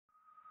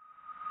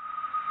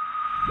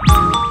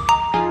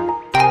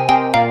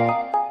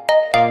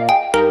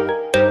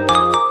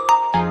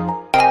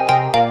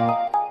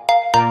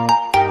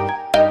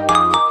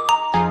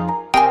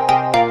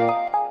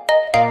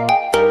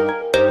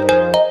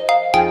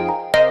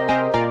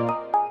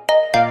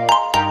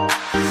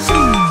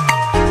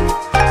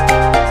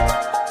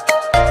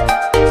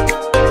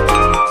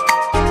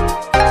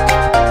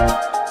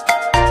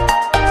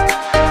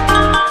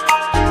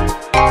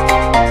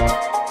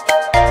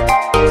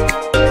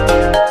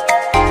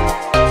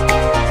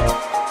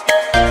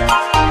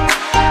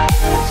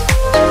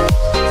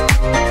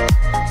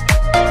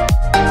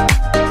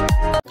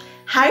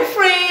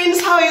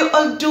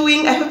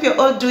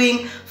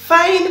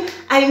fine.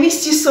 I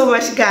missed you so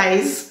much,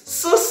 guys.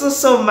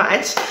 So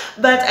much.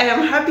 But I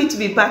am happy to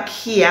be back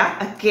here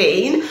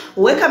again.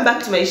 Welcome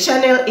back to my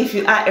channel if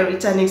you are a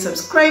returning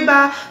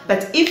subscriber.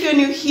 But if you're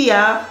new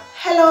here,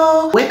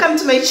 hello, welcome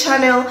to my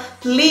channel.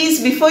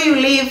 Please, before you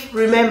leave,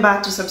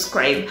 remember to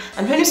subscribe.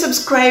 And when you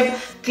subscribe,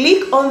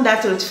 click on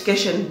that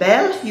notification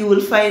bell. You will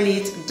find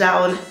it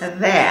down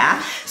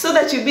there so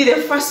that you'll be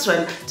the first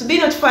one to be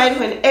notified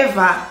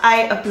whenever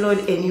I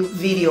upload a new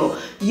video.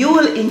 You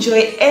will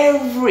enjoy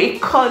every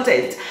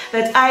content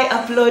that I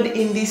upload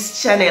in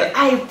this channel.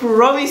 I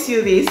promise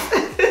you this.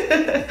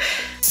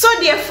 So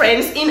dear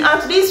friends, in our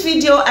today's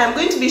video, I'm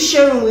going to be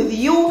sharing with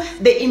you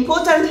the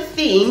important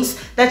things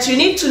that you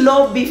need to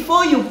know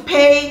before you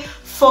pay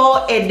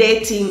for a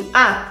dating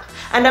app.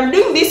 And I'm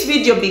doing this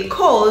video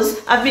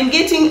because I've been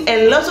getting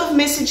a lot of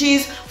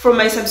messages from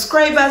my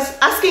subscribers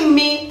asking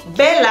me,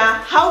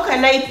 Bella, how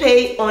can I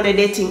pay on a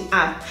dating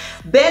app?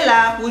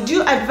 Bella, would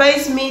you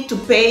advise me to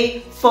pay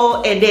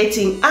for a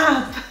dating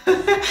app?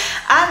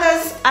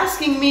 Others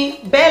asking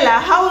me, Bella,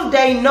 how would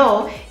I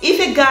know if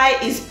a guy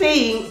is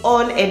paying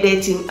on a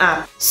dating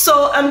app?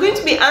 So I'm going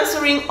to be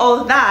answering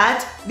all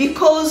that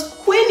because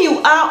when you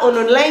are on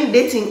online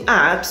dating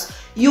apps,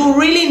 you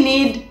really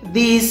need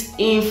this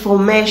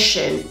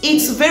information.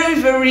 It's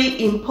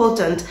very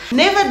important.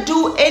 Never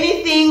do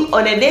anything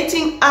on a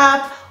dating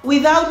app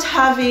without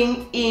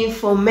having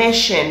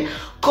information,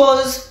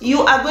 because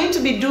you are going to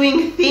be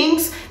doing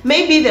things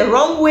maybe the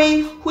wrong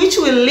way, which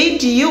will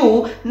lead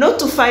you not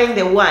to find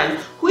the one,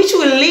 which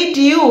will lead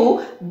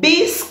you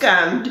be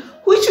scammed,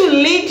 which will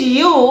lead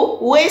you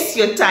waste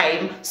your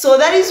time. So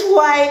that is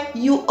why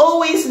you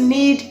always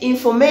need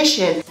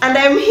information, and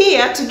I'm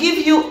here to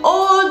give you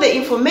all the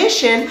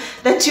information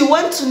that you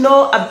want to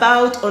know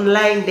about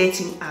online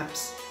dating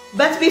apps.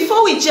 But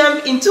before we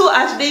jump into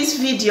our today's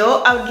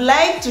video, I would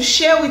like to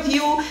share with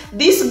you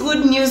this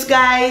good news,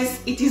 guys.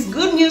 It is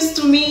good news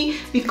to me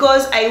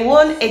because I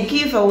won a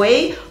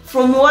giveaway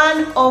from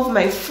one of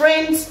my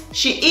friends.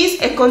 She is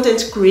a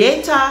content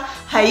creator.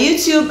 Her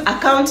YouTube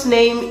account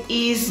name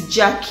is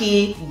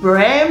Jackie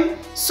Brem.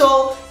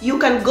 So you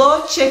can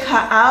go check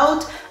her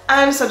out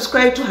and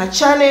subscribe to her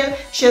channel.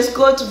 She has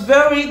got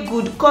very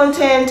good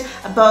content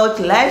about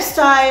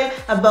lifestyle,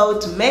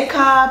 about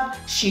makeup.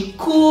 She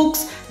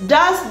cooks,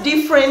 does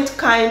different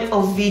kind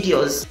of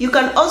videos. You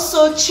can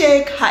also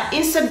check her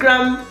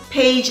Instagram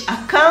page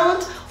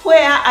account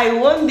where I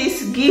won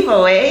this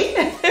giveaway.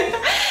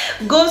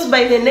 Goes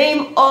by the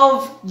name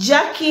of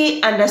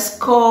Jackie_Brem.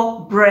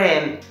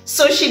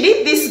 So she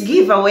did this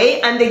giveaway,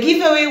 and the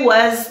giveaway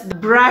was the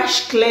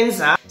brush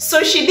cleanser.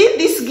 So she did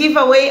this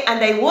giveaway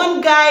and I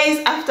won,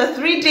 guys. After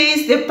 3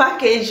 days, the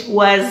package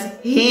was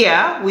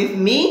here with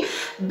me.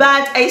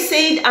 But I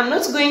said I'm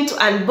not going to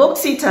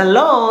unbox it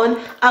alone.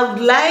 I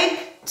would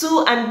like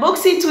to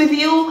unbox it with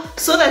you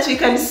so that we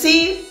can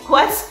see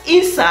what's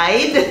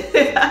inside.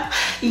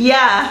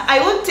 Yeah, I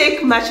won't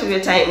take much of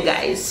your time,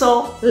 guys,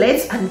 so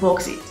let's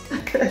unbox it.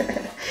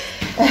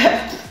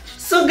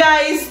 So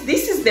guys,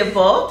 this is the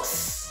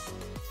box.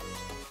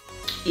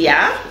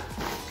 Yeah,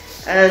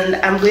 and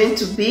I'm going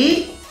to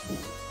be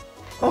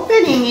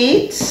opening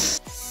it.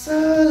 So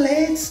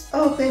let's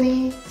open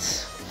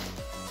it.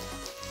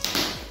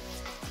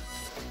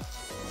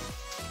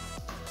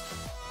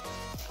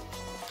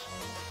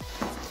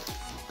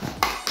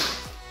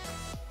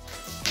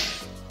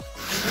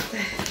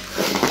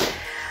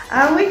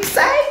 I'm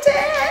excited!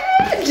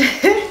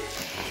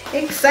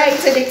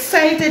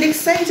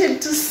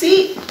 excited to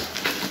see.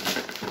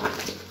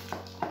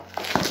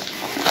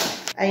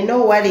 I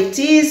know what it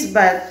is,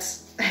 but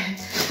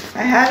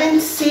I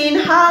haven't seen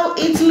how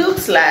it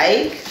looks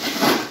like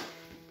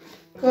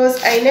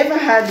because I never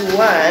had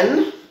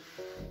one.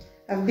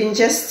 I've been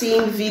just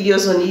seeing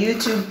videos on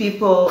YouTube,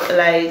 people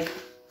like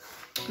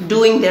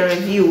doing the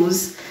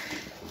reviews.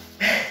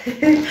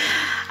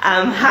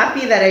 I'm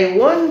happy that I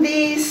won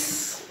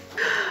this.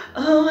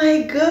 Oh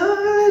my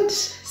god,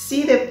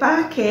 see the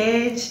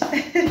package.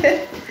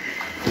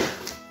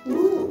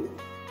 Ooh,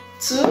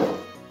 2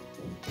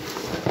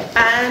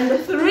 and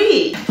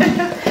 3.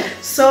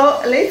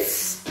 So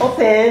let's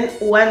open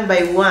one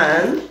by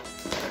one.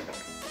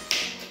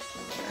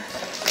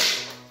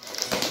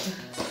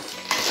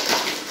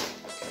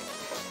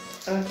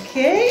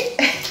 Okay.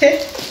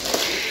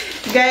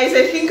 Guys,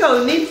 I think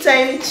I'll need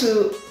time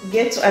to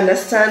get to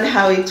understand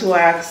how it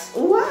works.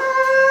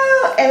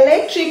 Wow!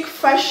 Electric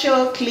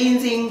facial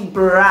cleansing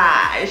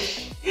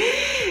brush.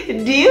 Do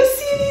you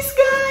see this,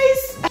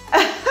 guys?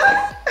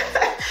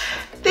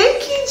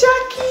 Thank you,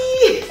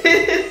 Jackie.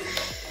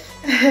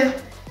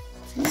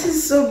 This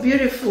is so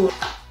beautiful.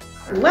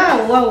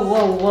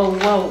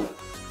 Wow.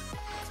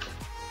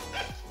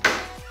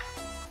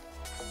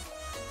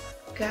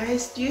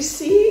 Guys, do you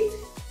see?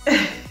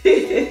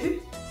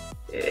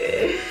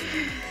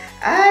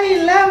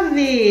 I love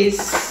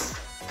this.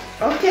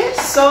 Okay,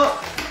 so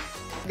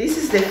this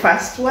is the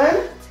first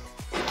one.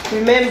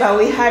 Remember,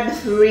 we had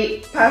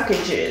 3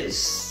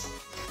 packages.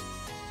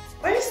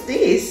 What is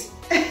this?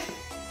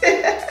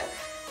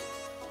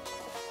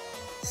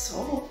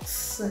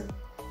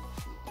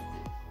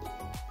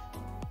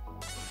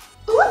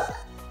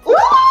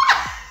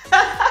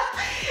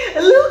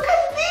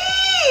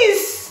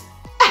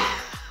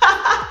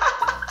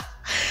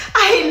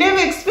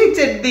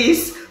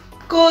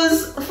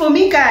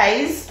 me,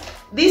 guys,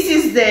 this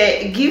is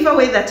the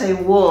giveaway that I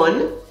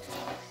won,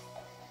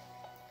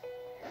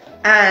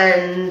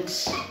 and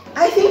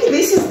I think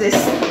this is the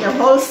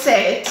whole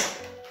set,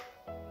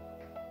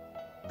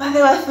 but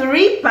there were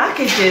 3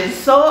 packages,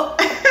 so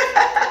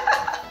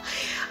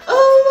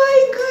oh my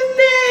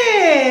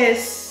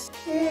goodness.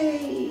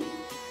 Okay,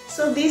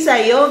 so these are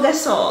yoga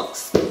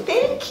socks.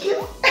 Thank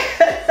you.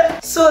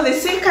 So the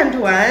second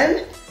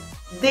one,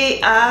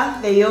 they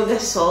are the yoga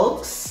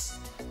socks,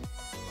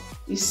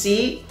 you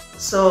see,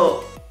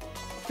 so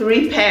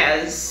 3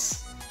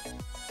 pairs.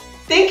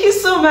 Thank you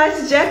so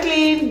much,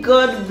 Jacqueline.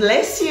 God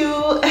bless you.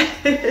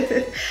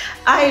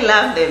 I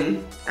love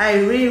them. I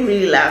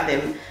really love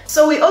them.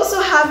 So we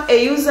also have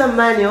a user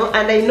manual,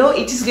 and I know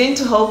it is going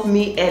to help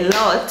me a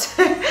lot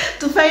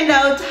to find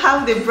out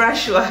how the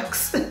brush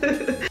works.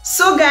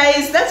 So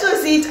guys, that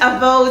was it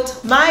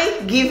about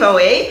my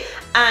giveaway,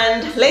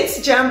 and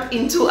let's jump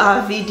into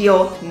our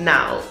video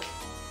now.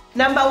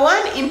 Number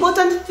 1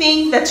 important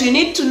thing that you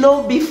need to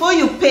know before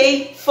you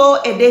pay for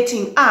a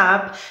dating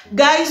app.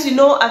 Guys, you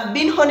know, I've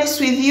been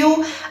honest with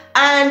you,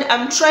 and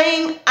I'm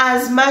trying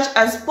as much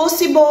as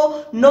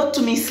possible not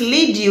to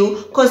mislead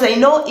you, because I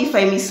know if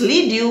I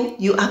mislead you,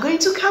 you are going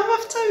to come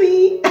after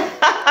me.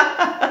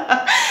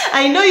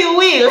 I know you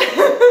will.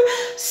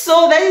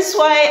 So that is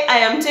why I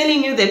am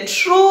telling you the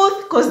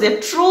truth, because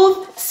the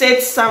truth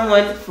sets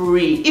someone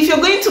free. If you're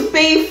going to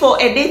pay for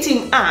a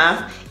dating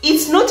app,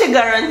 it's not a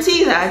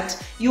guarantee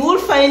that you will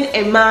find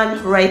a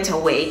man right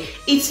away.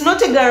 It's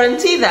not a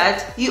guarantee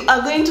that you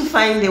are going to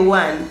find the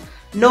one.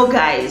 No,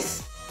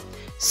 guys.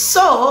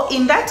 So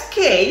in that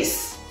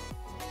case,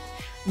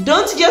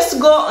 don't just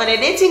go on a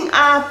dating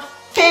app,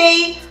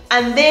 pay,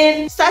 and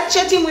then start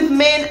chatting with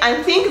men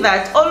and think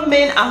that all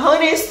men are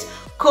honest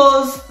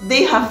because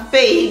they have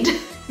paid.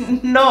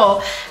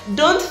 No,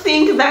 don't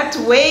think that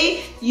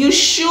way. You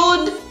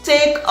should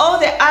take all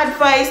the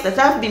advice that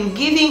I've been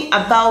giving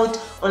about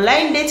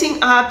online dating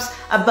apps,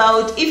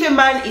 about if a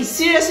man is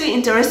seriously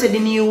interested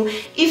in you,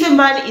 if a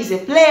man is a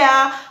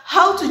player,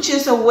 how to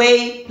chase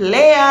away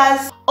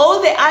players. All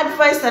the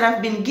advice that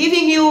I've been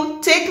giving you,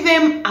 take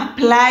them,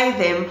 apply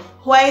them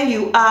while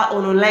you are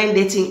on online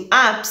dating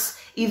apps.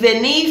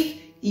 Even if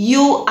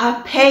you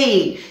are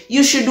paying,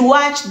 you should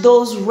watch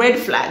those red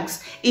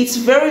flags. It's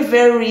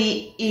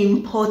very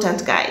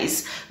important,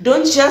 guys.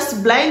 Don't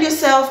just blind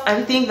yourself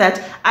and think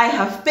that I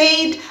have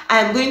paid,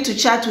 I'm going to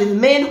chat with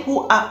men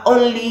who are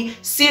only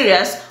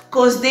serious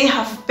because they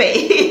have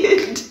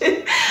paid.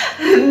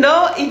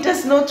 No, it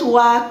does not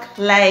work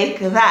like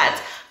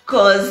that,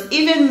 because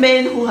even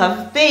men who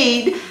have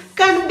paid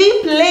can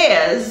be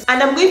players,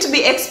 and I'm going to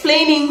be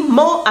explaining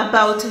more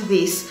about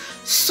this.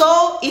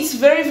 So it's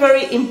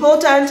very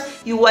important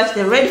you watch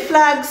the red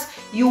flags,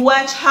 you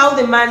watch how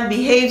the man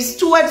behaves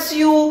towards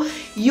you,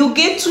 you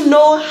get to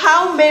know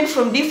how men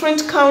from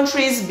different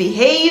countries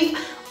behave,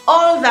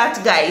 all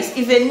that, guys.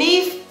 Even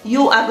if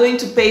you are going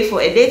to pay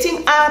for a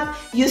dating app,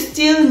 you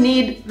still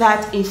need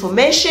that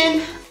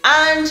information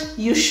and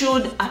you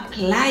should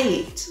apply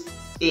it.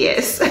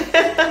 Yes. To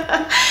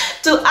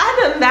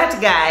add on that,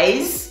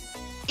 guys,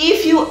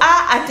 if you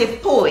are at a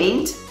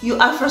point, you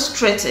are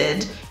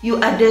frustrated, you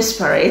are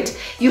desperate,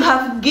 you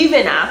have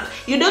given up,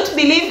 you don't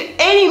believe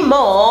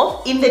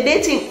anymore in the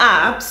dating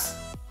apps,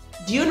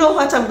 do you know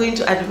what I'm going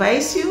to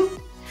advise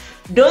you?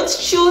 Don't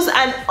choose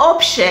an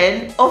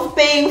option of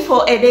paying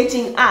for a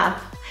dating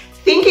app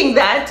thinking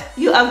that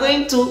you are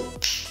going to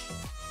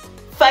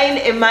find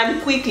a man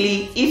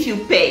quickly if you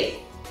pay.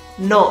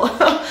 No.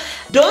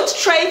 Don't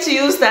try to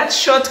use that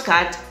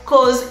shortcut,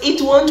 because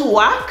it won't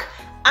work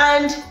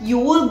and you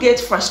will get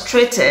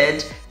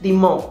frustrated the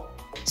more.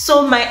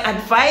 So my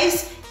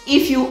advice,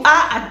 if you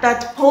are at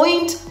that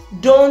point,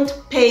 don't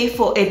pay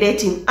for a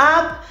dating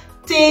app.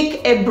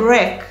 Take a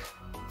break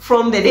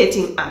from the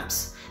dating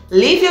apps.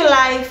 Live your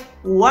life,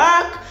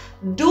 work,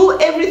 do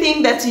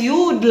everything that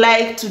you would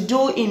like to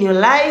do in your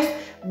life.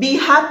 Be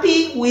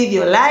happy with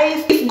your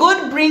life. If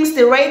God brings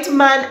the right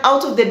man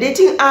out of the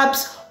dating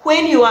apps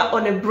when you are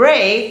on a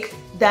break,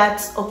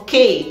 that's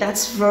okay.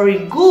 That's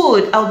very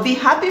good. I'll be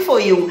happy for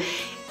you.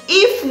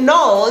 If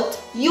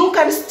not, you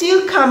can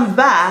still come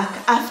back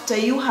after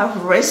you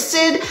have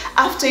rested,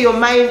 after your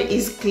mind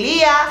is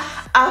clear,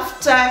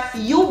 after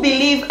you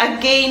believe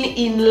again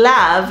in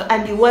love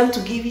and you want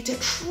to give it a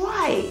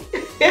try.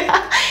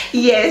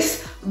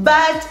 Yes,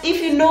 but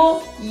if you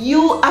know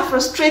you are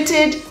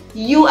frustrated,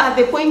 you are at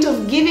the point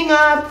of giving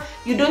up,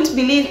 you don't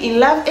believe in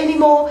love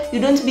anymore, you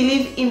don't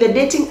believe in the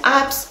dating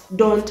apps,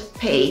 don't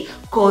pay.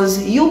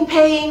 Because you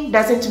paying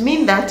doesn't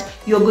mean that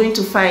you're going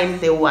to find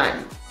the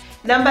one.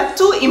 Number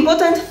 2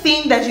 important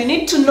thing that you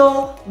need to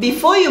know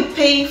before you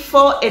pay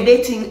for a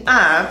dating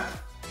app.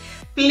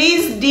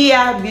 Please,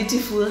 dear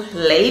beautiful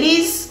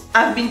ladies,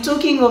 I've been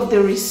talking of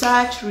the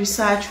research.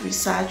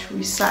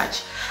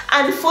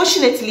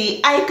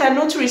 Unfortunately, I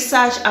cannot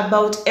research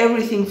about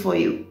everything for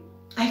you.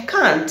 I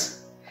can't.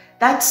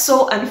 That's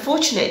so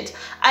unfortunate.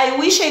 I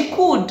wish I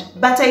could,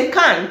 but I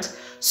can't.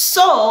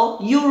 So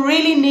you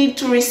really need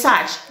to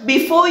research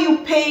before you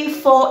pay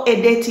for a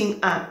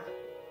dating app.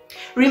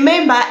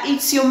 Remember,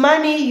 it's your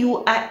money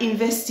you are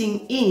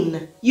investing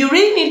in. You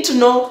really need to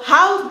know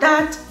how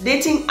that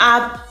dating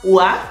app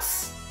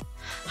works.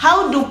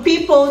 How do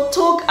people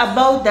talk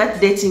about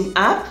that dating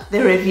app,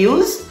 the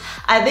reviews?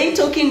 Are they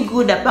talking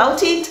good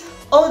about it,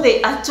 or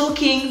they are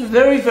talking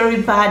very,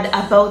 very bad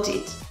about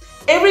it?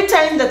 Every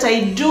time that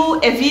I do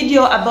a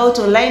video about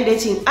online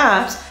dating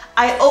apps,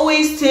 I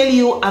always tell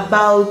you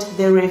about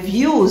the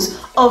reviews,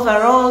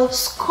 overall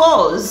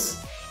scores.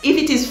 If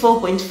it is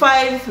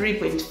 4.5,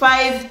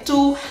 3.5,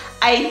 2,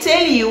 I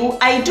tell you,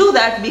 I do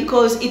that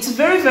because it's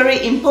very,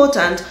 very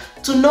important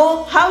to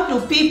know how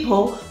do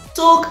people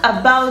talk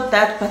about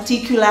that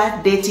particular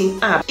dating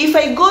app. If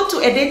I go to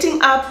a dating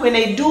app when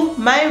I do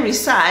my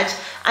research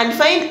and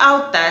find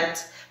out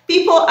that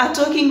people are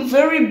talking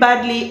very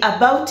badly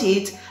about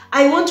it,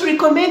 I won't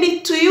recommend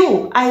it to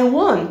you. I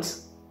won't.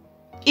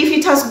 If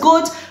it has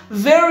got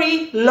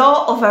very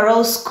low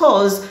overall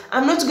scores,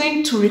 I'm not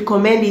going to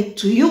recommend it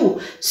to you.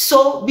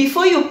 So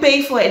before you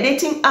pay for a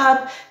dating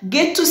app,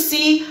 get to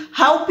see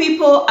how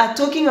people are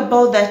talking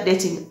about that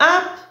dating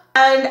app.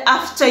 And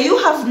after you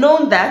have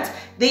known that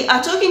they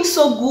are talking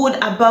so good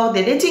about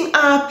the dating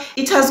app,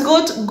 it has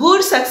got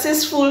good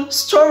successful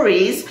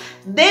stories,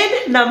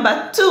 then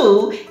number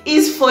 2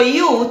 is for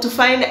you to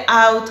find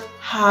out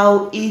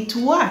how it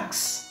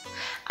works.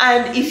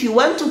 And if you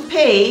want to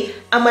pay,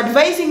 I'm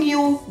advising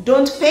you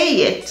don't pay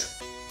yet.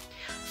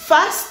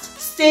 First,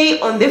 stay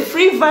on the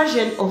free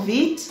version of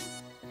it.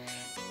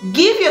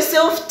 Give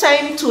yourself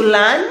time to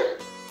learn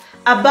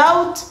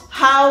about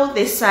how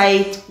the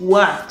site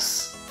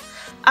works.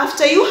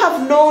 After you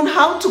have known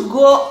how to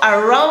go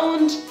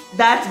around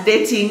that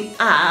dating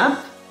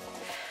app,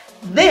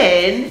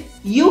 then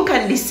you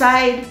can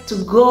decide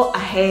to go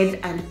ahead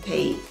and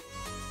pay.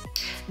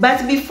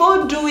 But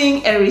before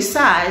doing a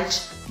research,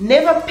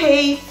 never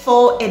pay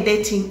for a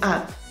dating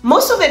app.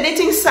 Most of the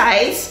dating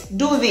sites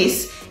do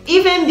this.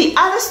 Even the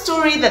other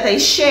story that I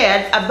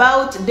shared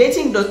about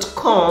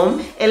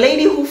dating.com, a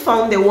lady who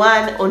found the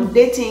one on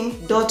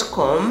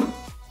dating.com,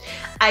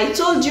 I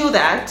told you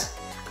that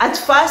at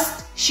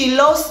first she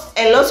lost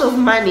a lot of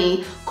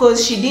money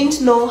because she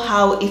didn't know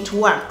how it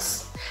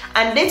works.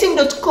 And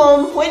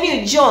dating.com, when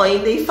you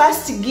join, they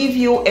first give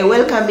you a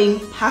welcoming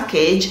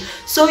package,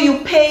 so you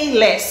pay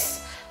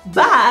less.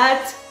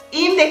 But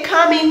in the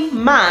coming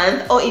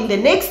month or in the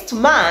next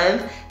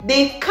month,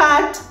 they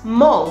cut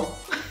more.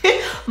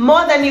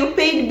 More than you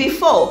paid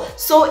before.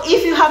 So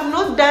if you have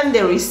not done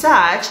the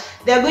research,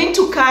 they're going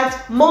to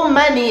cut more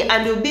money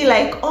and you'll be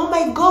like, oh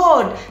my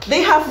God,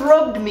 they have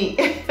robbed me.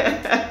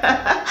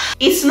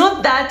 It's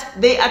not that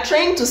they are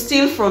trying to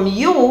steal from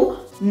you.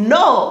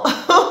 No,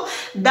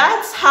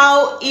 that's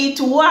how it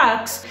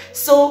works.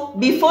 So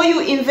before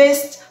you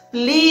invest,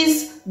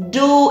 please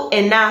do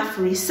enough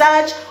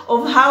research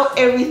of how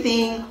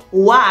everything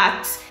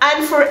works.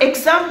 And for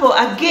example,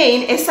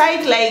 again, a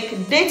site like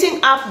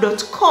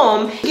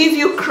datingapp.com give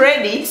you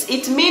credits.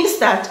 It means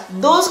that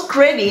those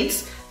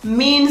credits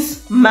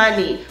means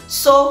money.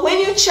 So when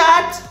you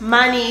chat,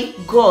 money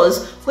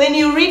goes. When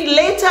you read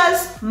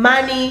letters,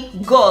 money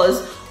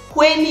goes.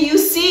 When you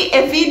see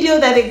a video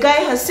that a guy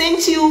has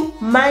sent you,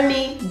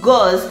 money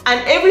goes.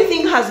 And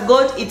everything has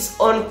got its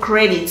own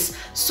credits.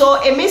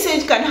 So a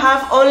message can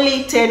have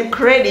only 10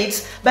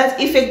 credits, but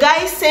if a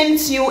guy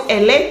sends you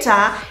a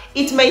letter,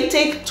 it might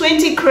take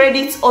 20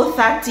 credits or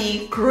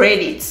 30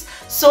 credits.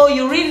 So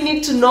you really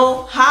need to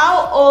know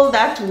how all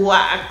that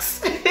works.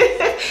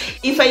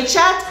 If I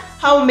chat,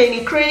 how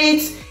many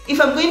credits?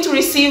 If I'm going to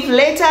receive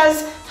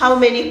letters, how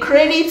many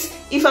credits?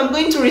 If I'm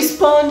going to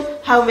respond,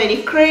 how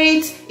many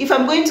credits? If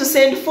I'm going to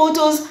send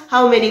photos,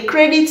 how many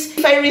credits?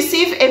 If I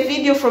receive a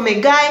video from a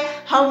guy,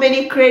 how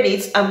many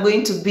credits I'm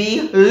going to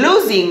be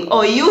losing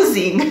or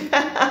using?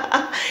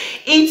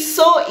 It's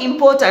so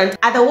important.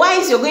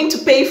 Otherwise, you're going to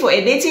pay for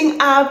a dating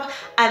app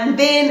and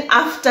then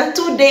after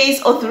 2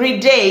 days or 3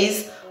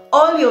 days,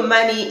 all your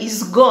money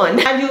is gone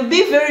and you'll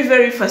be very,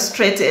 very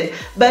frustrated.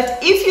 But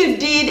if you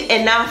did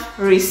enough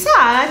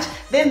research,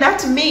 then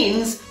that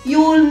means you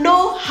will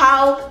know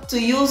how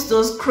to use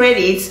those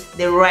credits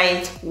the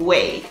right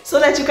way so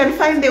that you can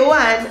find the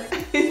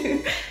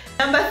one.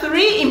 Number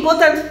 3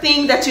 important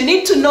thing that you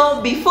need to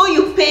know before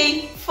you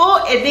pay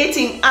for a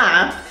dating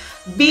app: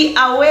 be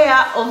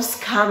aware of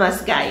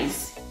scammers,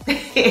 guys.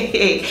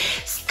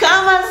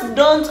 Scammers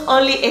don't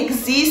only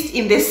exist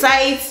in the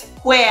sites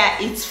where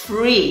it's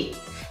free.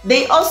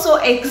 They also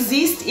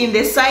exist in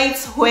the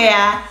sites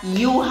where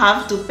you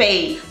have to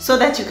pay so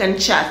that you can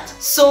chat.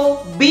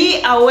 So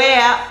be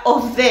aware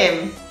of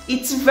them.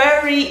 It's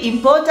very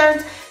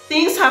important.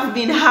 Things have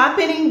been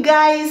happening,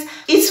 guys.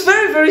 It's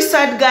very, very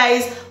sad,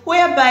 guys,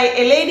 whereby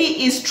a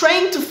lady is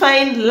trying to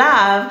find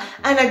love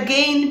and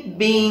again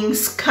being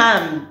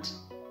scammed.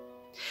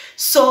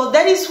 So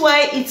that is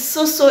why it's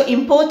so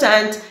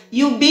important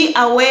you be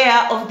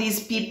aware of these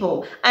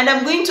people. And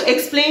I'm going to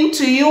explain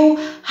to you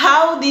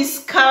how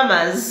these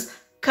scammers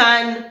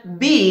can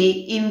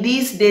be in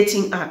these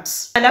dating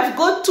apps. And I've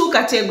got 2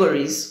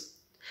 categories.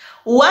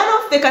 One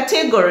of the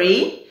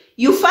category,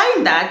 you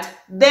find that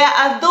there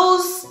are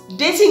those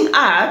dating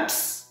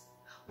apps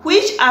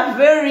which are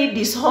very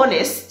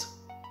dishonest.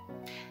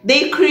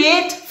 They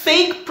create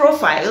fake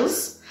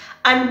profiles,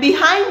 and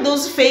behind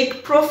those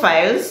fake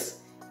profiles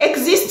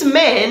exist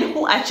men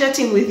who are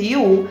chatting with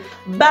you,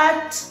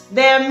 but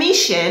their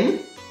mission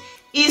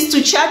is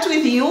to chat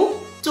with you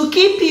to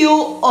keep you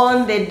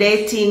on the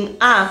dating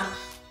app.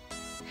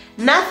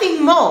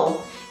 Nothing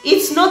more.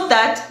 It's not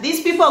that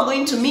these people are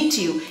going to meet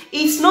you.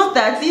 It's not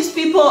that these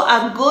people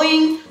are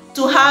going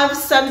to have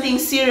something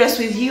serious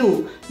with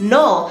you.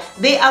 No,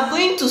 they are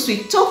going to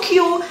sweet talk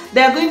you.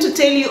 They are going to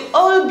tell you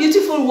all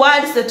beautiful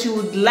words that you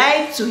would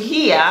like to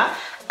hear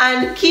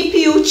and keep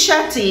you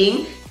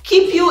chatting,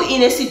 keep you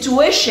in a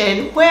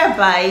situation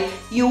whereby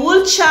you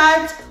will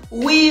chat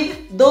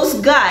with those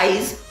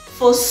guys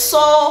for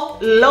so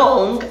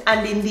long,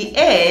 and in the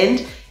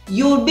end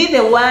you'll be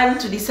the one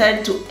to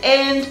decide to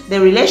end the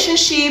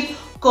relationship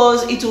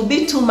because it will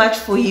be too much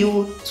for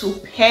you to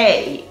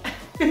pay.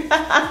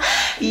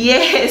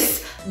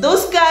 Yes,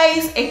 those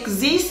guys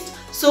exist,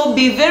 so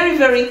be very,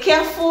 very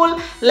careful.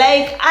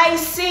 Like I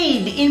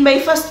said in my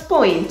first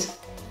point,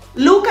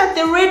 look at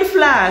the red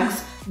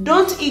flags.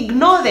 Don't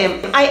ignore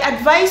them. I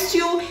advise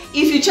you,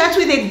 if you chat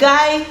with a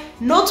guy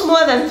not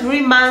more than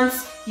 3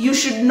 months, you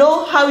should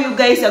know how you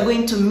guys are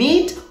going to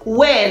meet.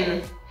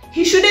 When?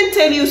 He shouldn't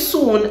tell you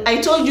soon.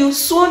 I told you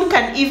soon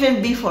can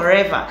even be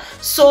forever.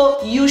 So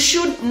you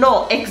should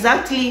know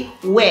exactly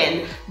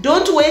when.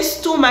 Don't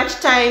waste too much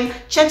time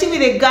chatting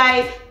with a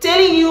guy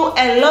telling you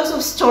a lot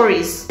of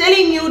stories,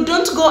 telling you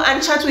don't go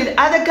and chat with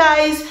other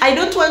guys. I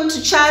don't want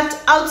to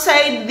chat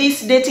outside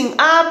this dating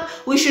app.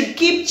 We should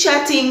keep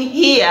chatting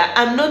here.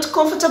 I'm not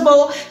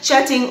comfortable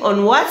chatting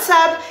on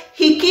WhatsApp.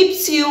 He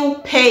keeps you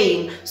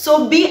paying.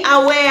 So be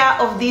aware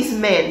of these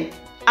men.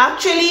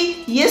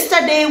 Actually,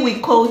 yesterday we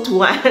caught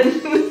one.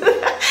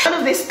 One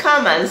of the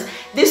scammers.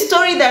 The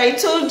story that I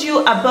told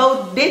you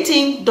about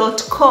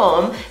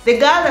dating.com, the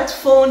girl that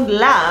found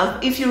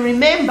love. If you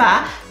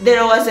remember,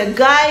 there was a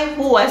guy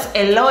who was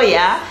a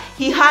lawyer.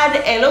 He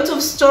had a lot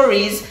of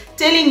stories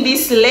telling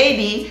this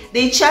lady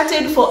they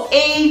chatted for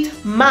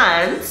 8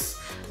 months,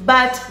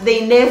 but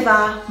they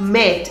never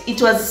met.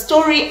 It was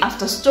story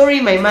after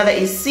story. My mother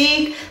is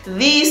sick,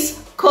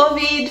 this,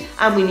 COVID,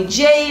 I'm in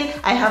jail,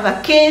 I have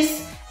a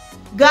case.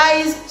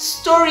 Guys,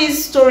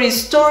 stories.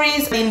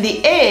 In the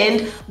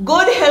end,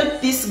 God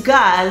helped this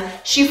girl.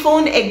 She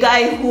found a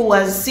guy who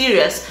was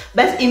serious.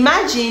 But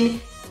imagine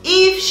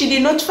if she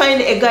did not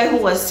find a guy who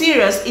was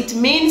serious, it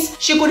means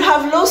she could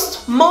have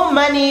lost more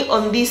money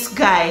on this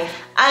guy.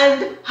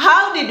 And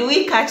how did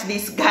we catch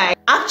this guy?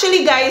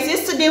 Actually, guys,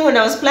 yesterday when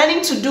I was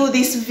planning to do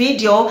this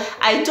video,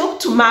 I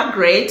talked to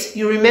Margaret.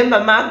 You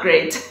remember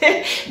Margaret,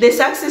 the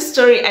success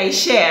story I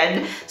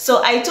shared.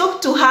 So I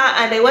talked to her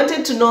and I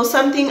wanted to know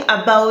something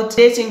about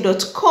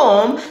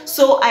dating.com.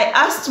 So I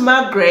asked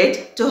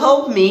Margaret to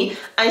help me,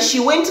 and she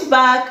went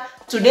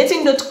back to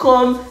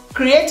dating.com,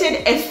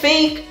 created a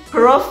fake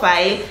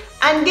profile,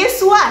 and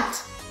guess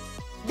what?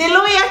 The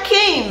lawyer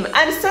came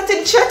and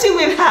started chatting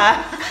with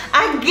her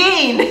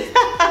again.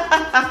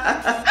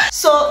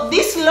 So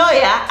this lawyer,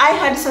 I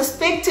had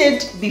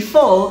suspected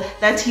before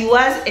that he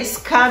was a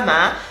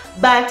scammer,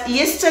 but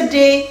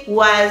yesterday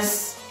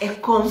was a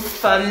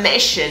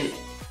confirmation.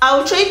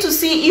 I'll try to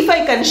see if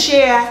I can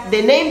share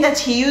the name that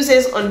he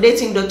uses on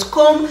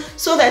dating.com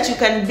so that you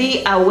can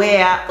be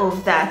aware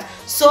of that.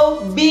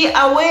 So be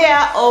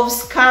aware of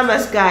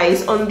scammers,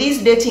 guys, on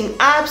these dating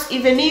apps.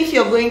 Even if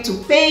you're going to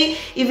pay,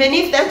 even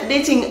if that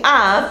dating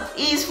app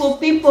is for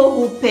people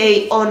who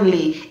pay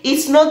only.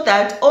 It's not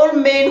that all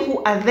men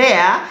who are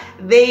there,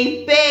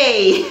 they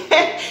pay.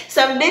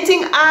 Some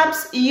dating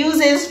apps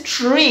uses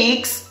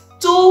tricks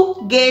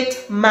to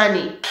get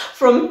money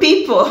from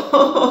people.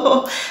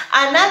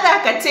 Another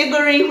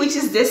category, which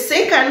is the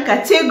second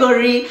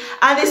category,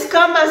 are the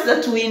scammers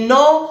that we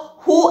know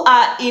who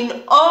are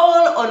in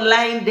all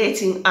online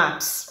dating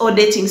apps or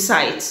dating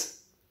sites.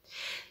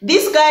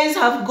 These guys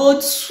have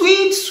got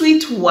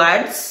sweet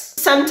words.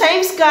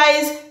 Sometimes,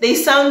 guys, they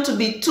sound to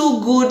be too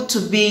good to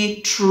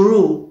be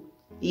true.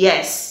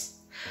 Yes.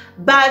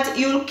 But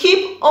you'll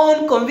keep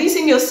on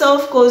convincing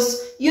yourself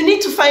because you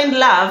need to find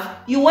love.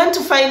 You want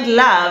to find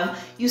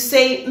love. You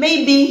say,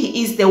 maybe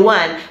he is the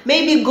one.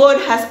 Maybe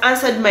God has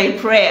answered my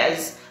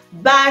prayers.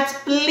 But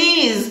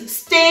please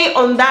stay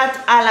on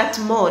that alert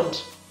mode.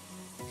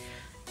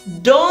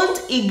 Don't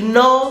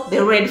ignore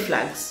the red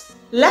flags.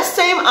 Last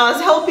time I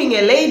was helping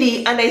a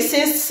lady and I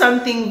sensed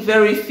something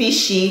very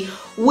fishy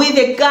with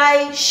a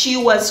guy she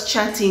was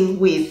chatting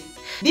with.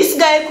 This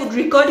guy could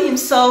record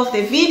himself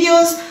the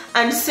videos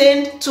and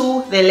send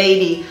to the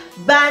lady.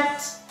 But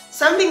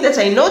something that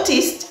I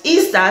noticed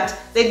is that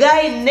the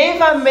guy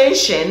never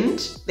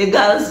mentioned the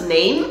girl's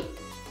name,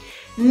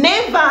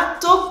 never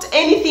talked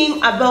anything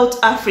about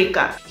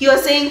Africa. He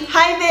was saying,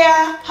 hi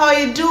there, how are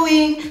you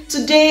doing?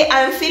 Today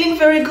I'm feeling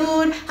very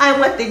good,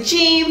 I'm at the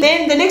gym.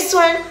 Then the next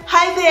one,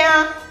 hi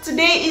there,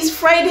 today is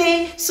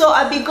Friday, so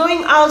I'll be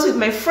going out with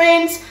my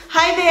friends.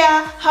 Hi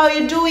there, how are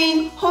you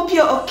doing? Hope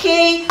you're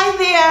okay. Hi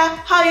there,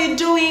 how are you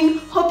doing?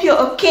 Hope you're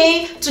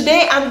okay.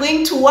 Today I'm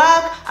going to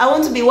work. I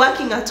want to be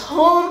working at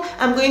home.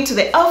 I'm going to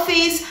the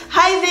office.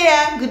 Hi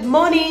there, good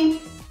morning.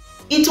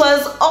 It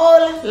was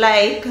all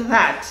like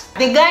that.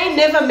 The guy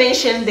never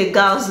mentioned the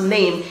girl's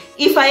name.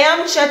 If I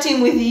am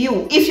chatting with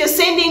you, if you're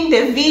sending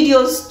the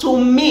videos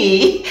to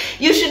me,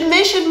 you should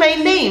mention my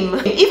name.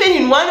 Even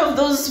in one of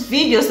those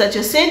videos that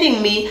you're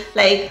sending me,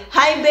 like,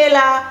 hi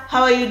Bella,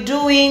 how are you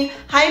doing?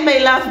 Hi my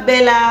love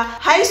Bella,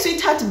 hi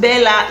sweetheart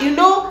Bella, you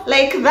know,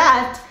 like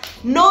that.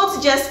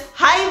 Not just,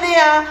 hi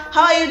there,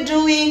 how are you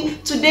doing?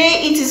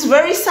 Today it is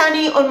very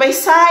sunny on my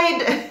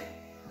side.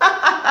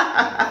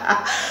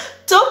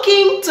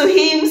 Talking to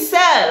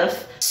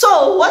himself.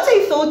 So what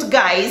I thought,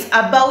 guys,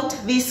 about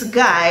this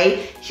guy,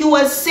 he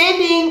was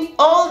sending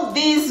all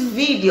these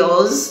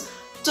videos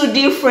to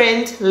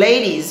different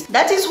ladies.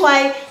 That is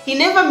why he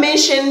never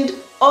mentioned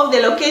of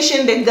the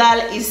location the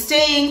girl is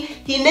staying.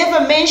 He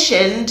never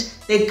mentioned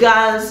the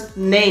girl's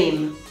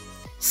name.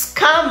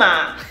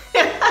 Scammer.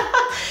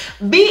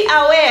 Be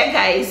aware,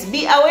 guys,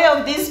 be aware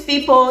of these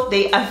people.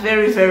 They are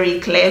very, very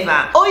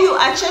clever. Or you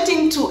are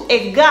chatting to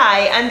a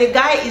guy and the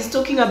guy is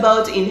talking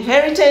about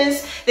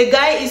inheritance, the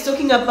guy is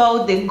talking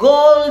about the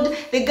gold,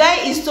 the guy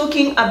is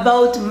talking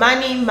about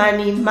money,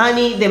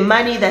 the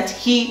money that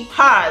he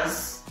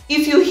has.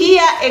 If you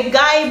hear a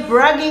guy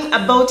bragging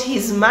about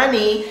his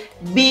money,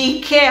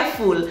 be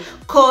careful,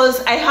 because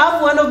I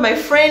have one of my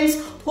friends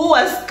who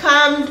was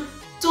scammed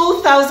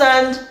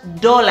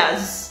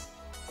 $2,000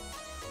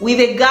 with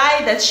a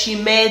guy that she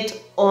met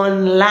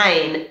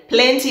online.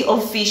 Plenty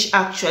of Fish,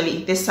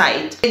 actually, the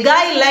site. The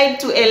guy lied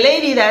to a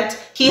lady that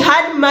he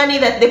had money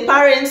that the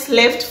parents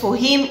left for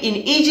him in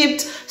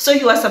Egypt, so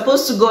he was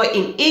supposed to go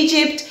in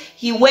Egypt.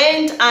 He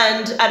went,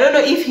 and I don't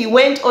know if he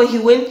went or he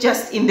went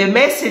just in the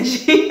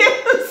messages,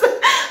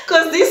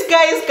 because these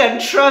guys can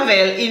travel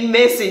in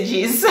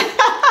messages.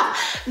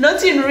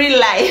 Not in real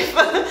life.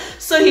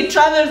 So he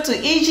traveled to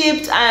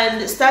Egypt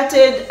and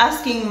started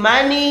asking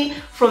money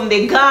from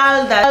the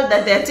girl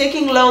that they're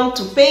taking long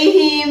to pay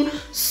him.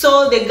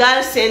 So the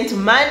girl sent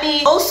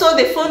money. Also,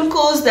 the phone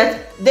calls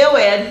that they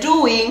were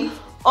doing,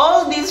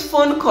 all these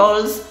phone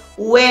calls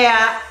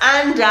were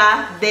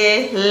under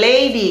the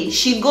lady.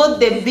 She got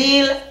the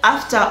bill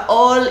after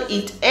all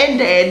it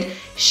ended.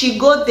 She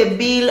got the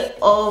bill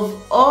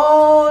of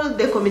all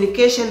the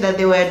communication that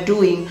they were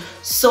doing.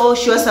 So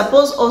she was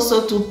supposed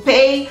also to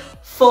pay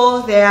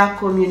for their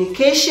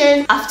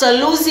communication after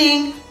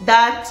losing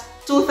that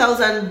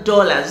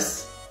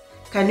 $2,000.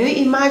 Can you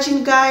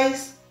imagine,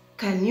 guys?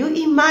 Can you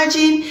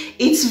imagine?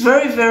 It's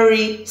very,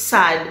 very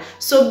sad.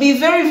 So be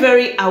very,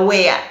 very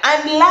aware.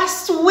 And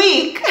last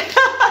week,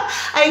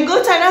 I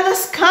got another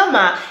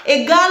scammer.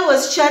 A girl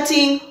was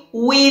chatting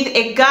with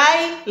a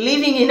guy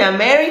living in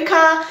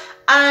America,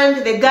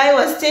 and the guy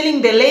was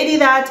telling the lady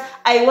that,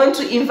 I want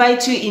to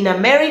invite you in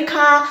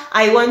America,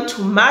 I want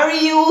to marry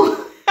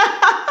you.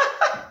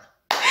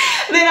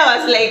 Then I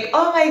was like,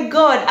 oh my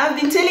God, I've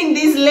been telling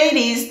these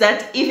ladies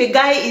that if a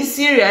guy is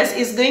serious,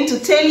 he's going to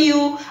tell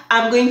you,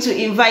 I'm going to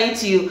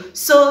invite you.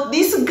 So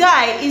this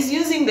guy is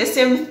using the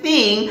same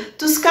thing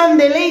to scam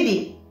the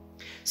lady.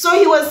 So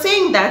he was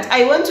saying that,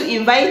 I want to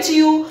invite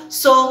you,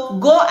 so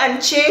go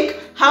and check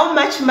how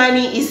much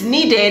money is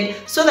needed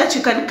so that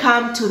you can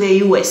come to the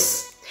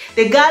US.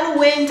 The girl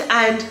went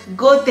and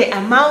got the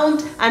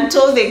amount and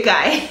told the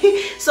guy.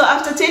 So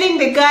after telling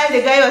the guy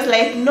was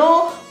like,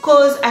 no,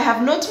 because I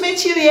have not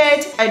met you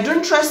yet, I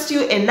don't trust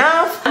you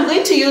enough. I'm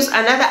going to use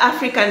another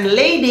African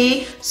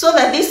lady so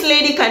that this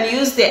lady can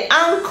use the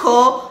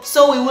uncle,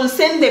 so we will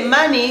send the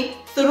money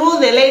through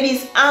the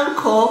lady's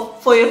uncle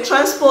for your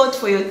transport,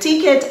 for your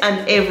ticket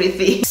and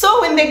everything. So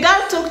when the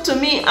girl talked to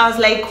me, I was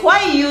like,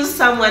 why use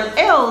someone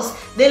else?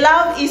 The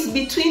love is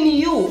between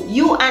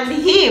you and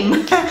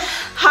him.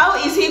 How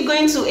is he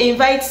going to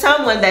invite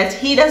someone that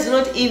he does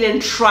not even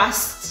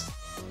trust?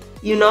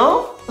 You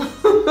know?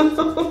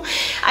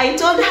 I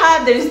told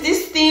her there is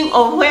this thing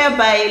of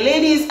whereby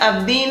ladies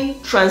are being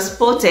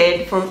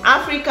transported from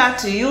Africa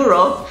to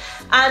Europe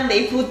and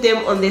they put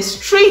them on the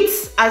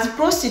streets as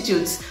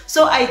prostitutes.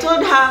 So I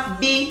told her,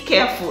 be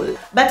careful.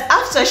 But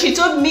after she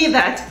told me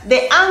that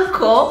the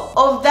uncle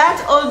of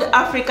that old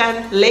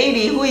African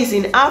lady who is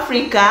in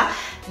Africa,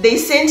 they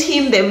sent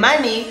him the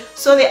money,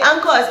 so the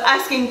uncle was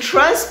asking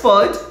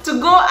transport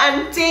to go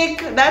and take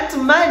that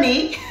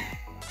money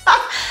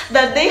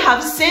that they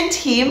have sent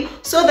him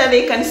so that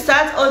they can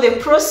start all the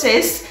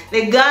process,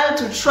 the girl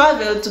to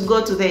travel to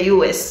go to the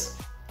US.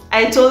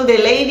 I told the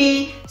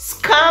lady,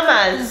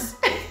 scammers,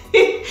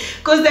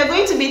 because they're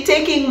going to be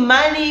taking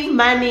money.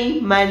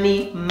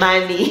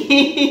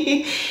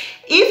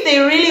 If they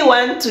really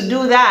want to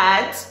do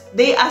that,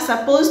 they are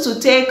supposed to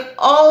take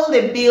all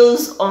the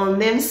bills on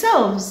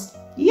themselves.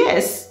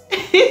 Yes.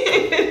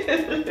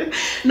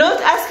 Not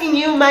asking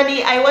you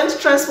money, I want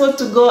transport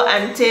to go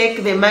and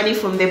take the money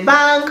from the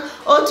bank,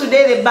 or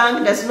today the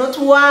bank does not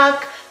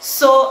work,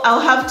 so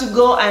I'll have to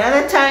go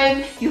another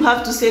time, you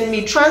have to send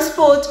me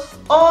transport.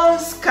 all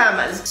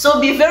scammers. So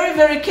be very,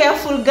 very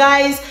careful,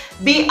 guys.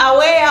 Be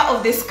aware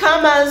of the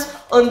scammers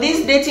on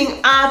these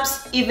dating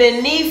apps,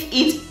 even if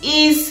it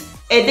is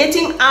a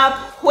dating app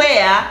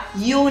where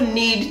you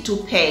need to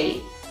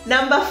pay.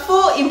 Number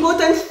 4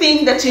 important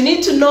thing that you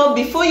need to know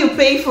before you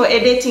pay for a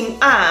dating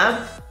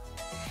app.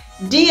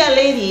 Dear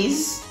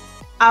ladies,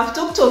 I've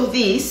talked of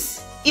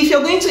this. If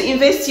you're going to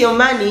invest your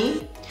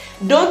money,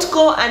 don't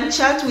go and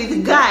chat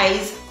with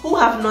guys who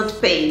have not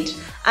paid.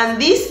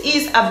 And this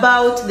is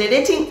about the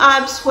dating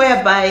apps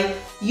whereby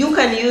you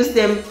can use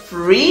them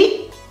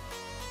free,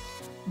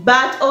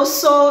 but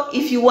also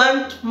if you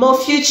want more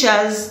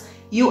features,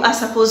 you are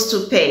supposed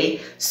to pay.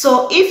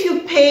 So if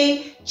you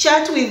pay,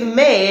 chat with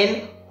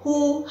men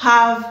who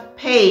have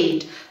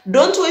paid.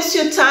 Don't waste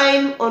your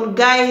time on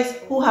guys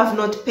who have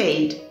not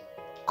paid.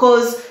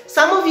 Because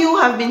some of you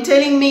have been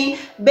telling me,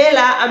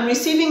 Bella, I'm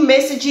receiving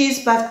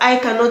messages but I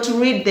cannot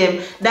read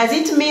them. Does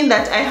it mean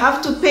that I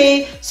have to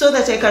pay so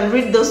that I can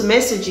read those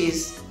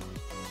messages?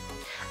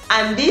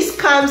 And this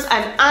comes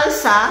an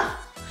answer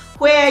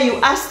where you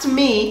asked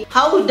me,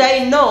 how would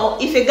I know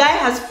if a guy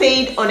has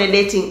paid on a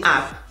dating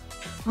app?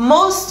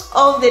 Most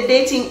of the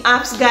dating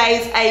apps,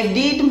 guys, I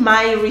did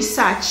my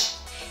research.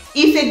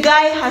 If a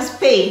guy has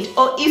paid,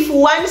 or if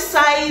one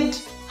side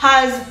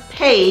has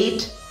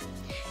paid,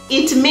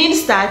 it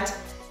means that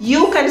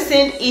you can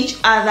send each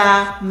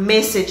other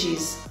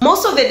messages.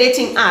 Most of the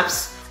dating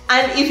apps,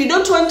 and if you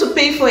don't want to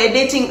pay for a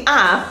dating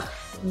app,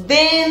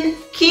 then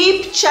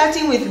keep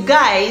chatting with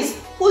guys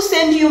who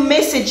send you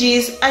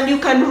messages and you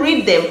can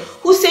read them,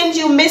 who send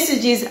you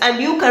messages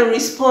and you can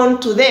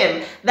respond to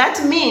them.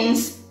 That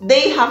means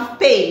they have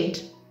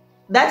paid.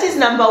 That is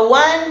number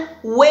 1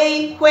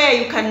 way where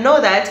you can know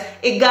that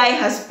a guy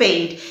has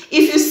paid.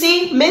 If you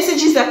see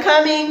messages are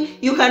coming,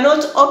 you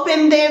cannot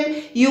open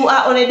them, you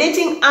are on a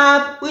dating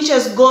app which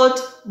has got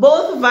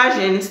both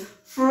versions,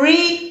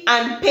 free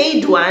and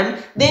paid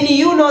one, then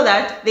you know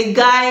that the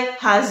guy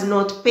has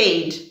not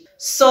paid.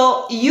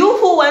 So you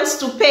who wants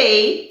to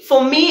pay,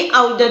 for me,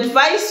 I would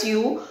advise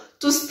you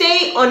to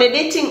stay on a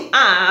dating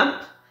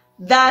app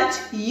that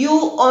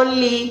you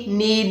only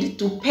need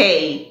to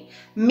pay.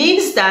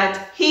 Means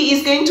that he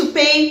is going to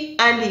pay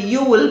and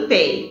you will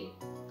pay.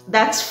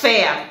 That's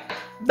fair.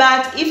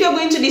 But if you're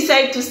going to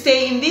decide to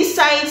stay in these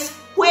sites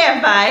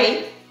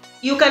whereby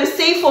you can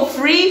stay for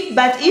free,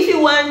 but if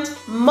you want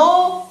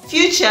more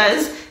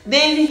features,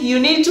 then you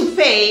need to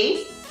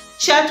pay,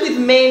 chat with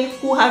men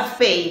who have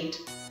paid.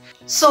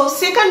 So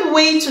second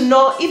way to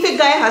know if a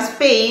guy has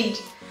paid,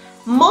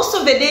 most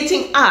of the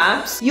dating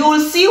apps, you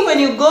will see when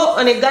you go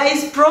on a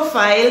guy's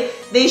profile,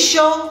 they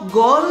show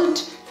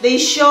gold, they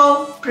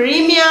show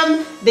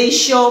premium, they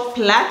show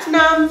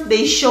platinum,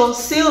 they show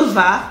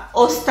silver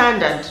or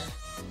standard.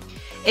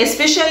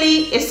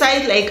 Especially a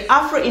site like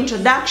Afro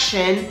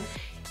Introduction,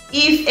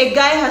 if a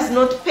guy has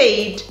not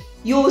paid,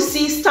 you will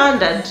see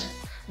standard.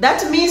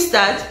 That means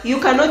that you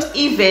cannot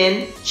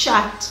even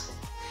chat.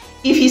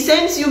 If he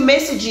sends you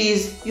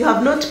messages, you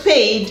have not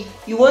paid,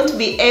 you won't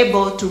be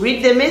able to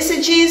read the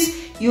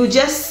messages, you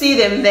just see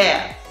them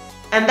there.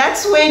 And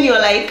that's when you're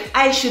like,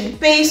 I should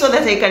pay so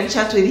that I can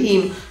chat with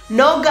him.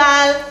 No,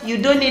 girl,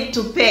 you don't need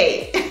to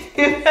pay.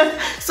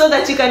 So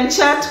that you can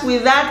chat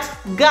with that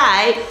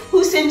guy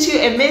who sent you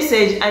a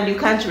message and you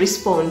can't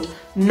respond.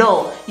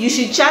 No, you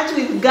should chat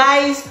with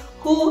guys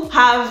who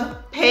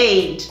have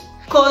paid.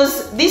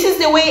 Because this is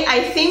the way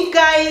I think,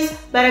 guys.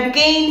 But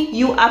again,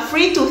 you are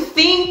free to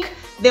think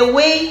the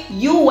way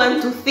you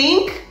want to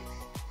think,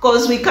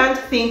 because we can't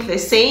think the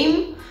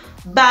same.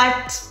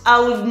 But I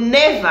would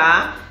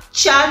never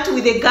chat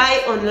with a guy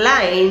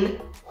online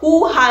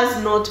who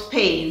has not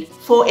paid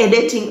for a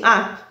dating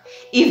app.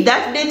 If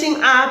that dating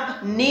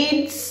app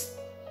needs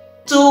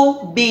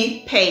to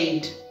be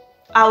paid,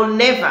 I'll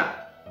never.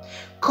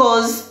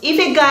 Because if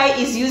a guy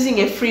is using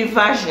a free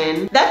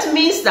version, that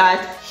means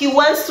that he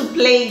wants to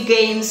play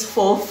games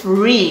for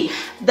free.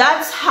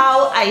 That's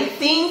how I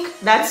think.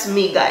 That's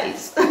me,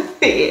 guys.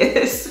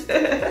 Yes.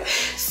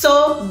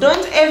 So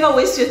don't ever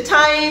waste your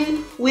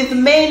time with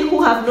men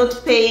who have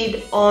not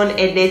paid on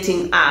a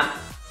dating app.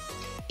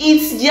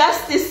 It's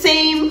just the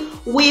same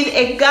with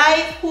a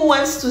guy who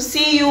wants to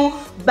see you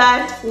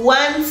but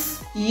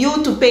wants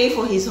you to pay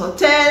for his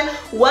hotel,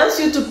 wants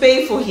you to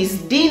pay for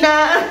his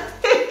dinner.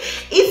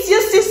 It's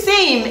just the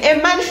same.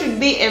 A man should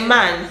be a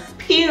man,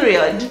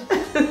 period.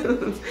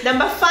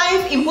 Number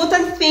 5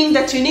 important thing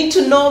that you need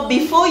to know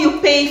before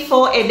you pay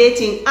for a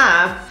dating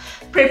app: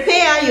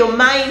 prepare your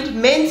mind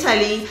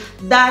mentally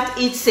that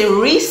it's a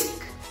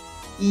risk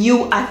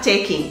you are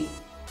taking.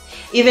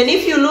 Even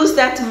if you lose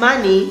that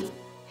money,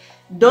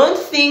 don't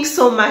think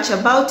so much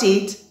about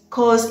it,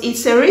 because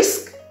it's a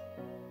risk.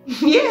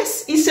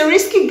 Yes, it's a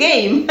risky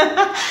game.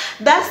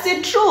 That's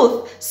the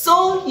truth.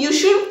 So you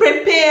should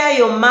prepare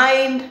your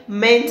mind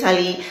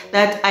mentally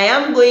that I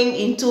am going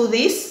into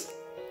this.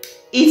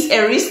 It's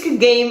a risky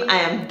game I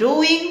am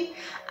doing,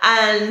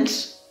 and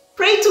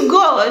pray to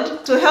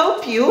God to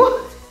help you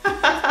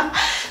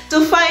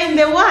to find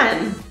the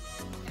one.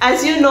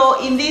 As you know,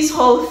 in this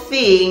whole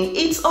thing,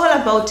 it's all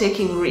about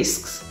taking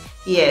risks.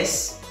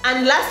 Yes,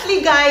 And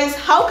lastly guys,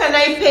 how can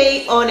I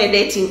pay on a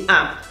dating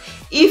app?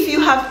 If you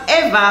have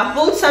ever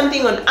bought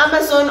something on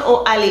Amazon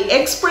or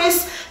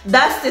AliExpress,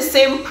 that's the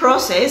same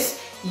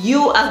process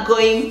you are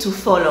going to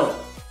follow.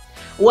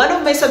 One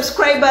of my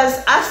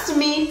subscribers asked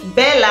me,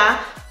 Bella,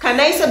 can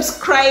I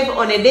subscribe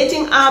on a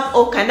dating app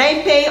or can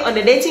I pay on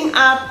a dating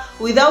app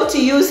without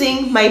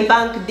using my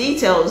bank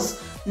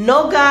details?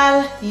 No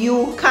girl,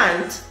 you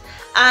can't.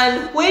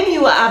 And when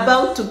you are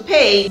about to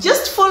pay,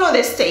 just follow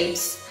the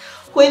steps.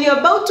 When you're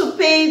about to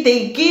pay,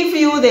 they give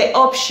you the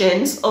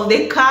options of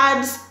the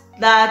cards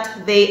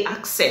that they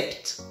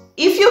accept.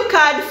 If your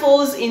card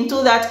falls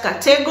into that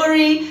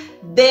category,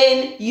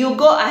 then you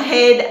go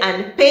ahead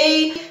and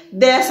pay.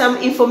 There's some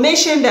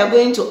information they're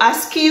going to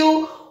ask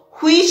you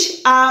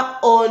which are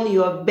on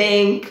your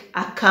bank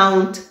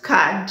account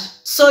card.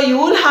 So you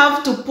will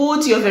have to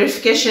put your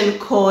verification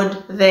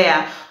code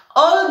there.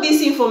 All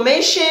this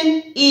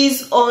information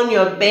is on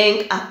your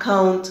bank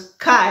account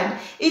card.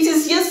 It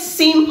is just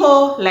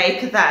simple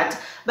like that.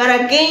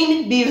 But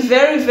again, be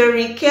very,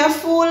 very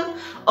careful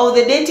of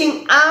the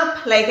dating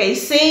app. Like I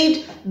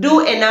said,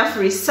 do enough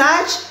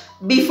research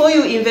before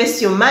you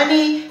invest your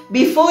money,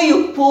 before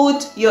you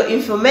put your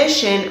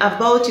information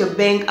about your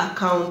bank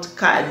account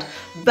card.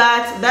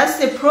 But that's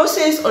the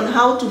process on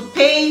how to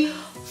pay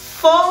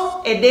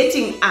for a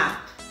dating app.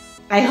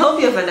 I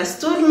hope you have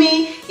understood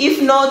me.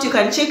 If not, you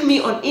can check me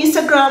on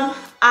Instagram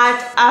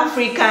at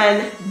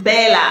African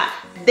Bella.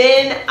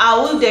 Then I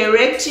will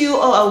direct you,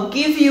 or I'll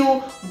give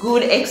you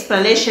good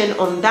explanation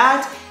on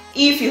that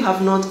if you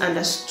have not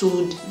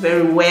understood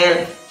very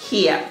well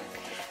here.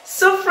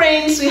 So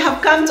friends, we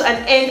have come to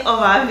an end of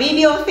our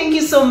video. Thank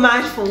you so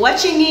much for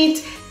watching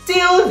it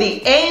till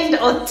the end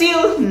or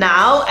till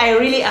now. I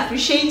really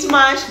appreciate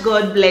much.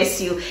 God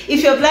bless you.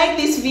 If you have liked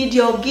this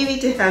video, give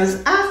it a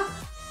thumbs up.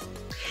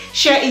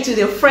 Share it with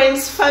your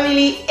friends,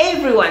 family,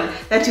 everyone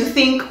that you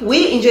think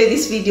will enjoy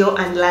this video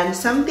and learn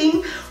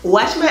something.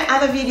 Watch my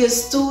other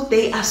videos too.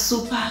 They are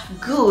super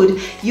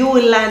good. You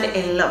will learn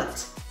a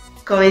lot.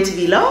 Comment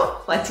below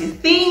what you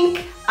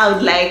think. I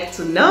would like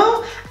to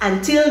know.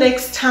 Until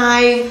next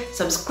time,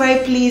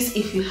 subscribe please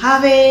if you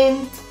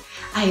haven't.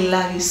 I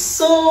love you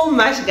so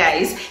much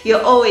guys.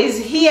 You're always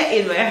here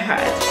in my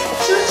heart.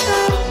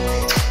 Ciao, ciao.